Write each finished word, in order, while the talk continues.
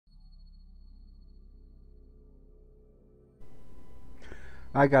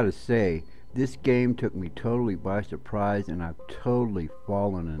I gotta say, this game took me totally by surprise, and I've totally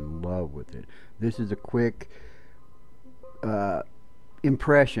fallen in love with it. This is a quick uh,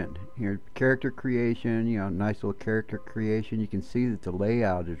 impression here. Character creation, nice little character creation. You can see that the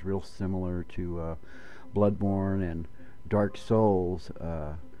layout is real similar to Bloodborne and Dark Souls.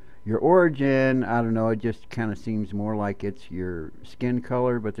 Your origin, I don't know, it just kind of seems more like it's your skin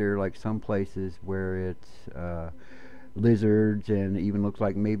color, but there are like some places where it's lizards and even looks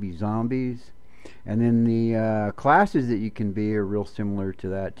like maybe zombies. And then the classes that you can be are real similar to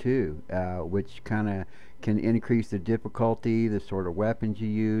that too, which kind of can increase the difficulty, the sort of weapons you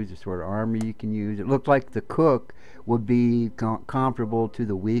use, the sort of armor you can use. It looked like the cook would be comparable to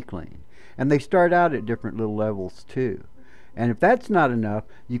the weakling. And they start out at different little levels too. And if that's not enough,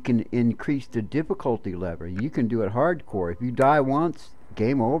 you can increase the difficulty level. You can do it hardcore. If you die once,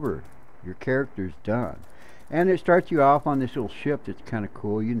 game over. Your character's done. And it starts you off on this little ship that's kind of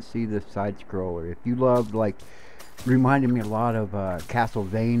cool. You can see the side scroller. If you love, like, reminded me a lot of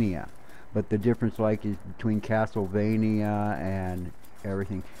Castlevania, but the difference, like, is between Castlevania and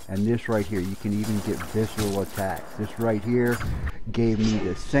everything. And this right here, you can even get visceral attacks. This right here gave me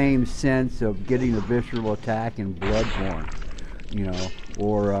the same sense of getting a visceral attack in Bloodborne,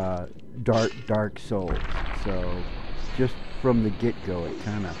 or Dark Souls. So just from the get-go, it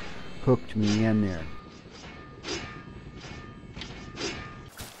kind of hooked me in there.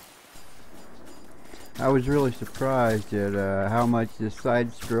 I was really surprised at how much this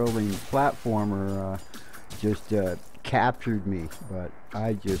side-scrolling platformer just captured me. But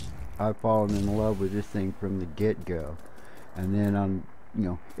I've fallen in love with this thing from the get-go. And then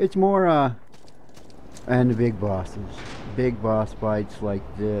it's more and the big boss fights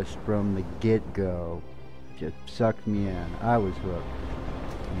like this from the get-go just sucked me in. I was hooked.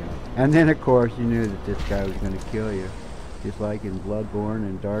 And then of course you knew that this guy was going to kill you, just like in Bloodborne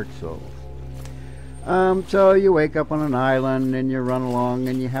and Dark Souls. So you wake up on an island and you run along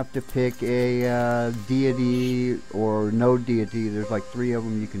and you have to pick a deity or no deity. There's like 3 of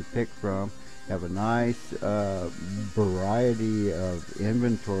them you can pick from. You have a nice variety of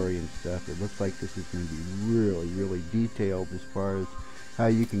inventory and stuff. It looks like this is going to be really, really detailed as far as how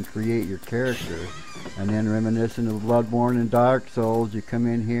you can create your character. And then reminiscent of Bloodborne and Dark Souls, you come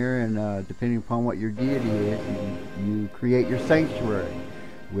in here and depending upon what your deity is, you create your sanctuary,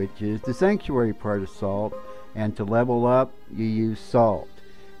 which is the sanctuary part of Salt. And to level up, you use Salt.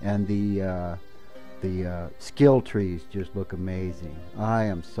 And the skill trees just look amazing. I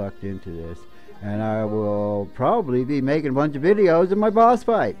am sucked into this. And I will probably be making a bunch of videos of my boss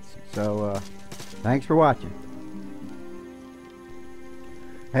fights. So, thanks for watching.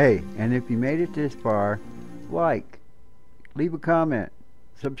 Hey, and if you made it this far, like, leave a comment,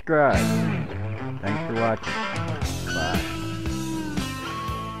 subscribe. Thanks for watching.